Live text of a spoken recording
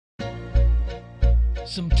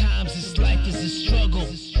Sometimes this life is a struggle.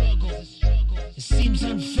 It seems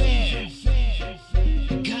unfair.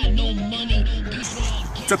 Got no money.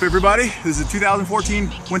 What's up, everybody? This is a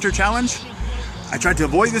 2014 Winter Challenge. I tried to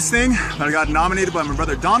avoid this thing, but I got nominated by my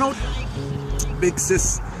brother Donald. Big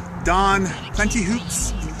sis Don Plenty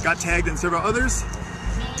Hoops got tagged and several others.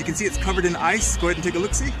 You can see it's covered in ice. Go ahead and take a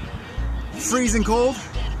look-see. Freezing cold.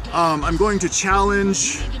 I'm going to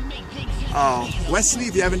challenge Wesley,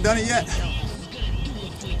 if you haven't done it yet.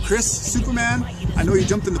 Chris, Supaman, I know you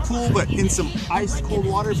jumped in the pool, but in some ice cold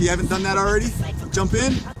water, if you haven't done that already, jump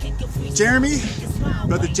in. Jeremy,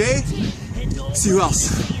 brother Jay, see who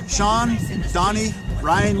else? Sean, Donnie,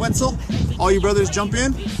 Ryan, Wenzel, all you brothers jump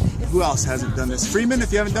in. Who else hasn't done this? Freeman,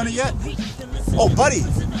 if you haven't done it yet. Oh, Buddy,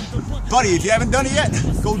 if you haven't done it yet,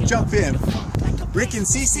 go jump in. Rick and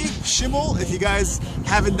Cece, Shimmel, if you guys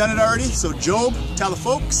haven't done it already. So Job, tell the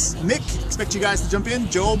folks. Nick, expect you guys to jump in.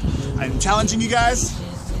 Job, I'm challenging you guys.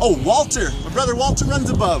 Oh, Walter, my brother Walter runs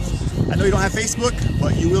above. I know you don't have Facebook,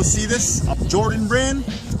 but you will see this. Jordan Bryn,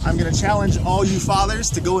 I'm gonna challenge all you fathers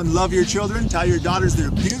to go and love your children. Tell your daughters they're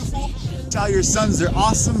beautiful. Tell your sons they're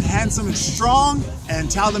awesome, handsome, and strong. And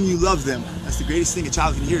tell them you love them. That's the greatest thing a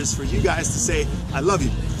child can hear, is for you guys to say, I love you.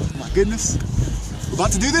 Oh my goodness. We're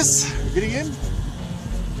about to do this. We're getting in.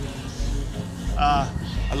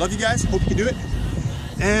 I love you guys. Hope you can do it.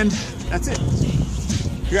 And that's it.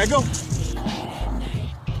 Here I go.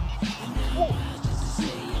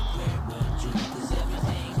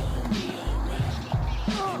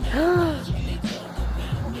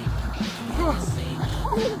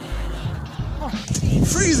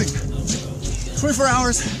 Freezing. 24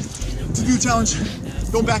 hours to do a challenge.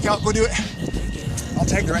 Don't back out. Go do it. I'll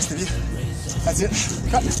tag the rest of you. That's it.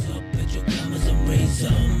 Cut.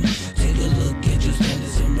 Take a look at your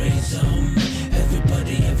standards and raise them.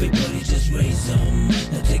 Everybody just raise them.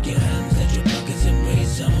 Now take your hands at your pockets and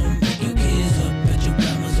raise them. Your kids up at your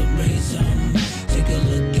grandmas and raise them. Take a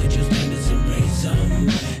look at your standards and raise them.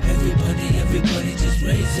 Everybody just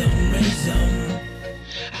raise them, raise them.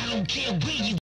 I don't care where you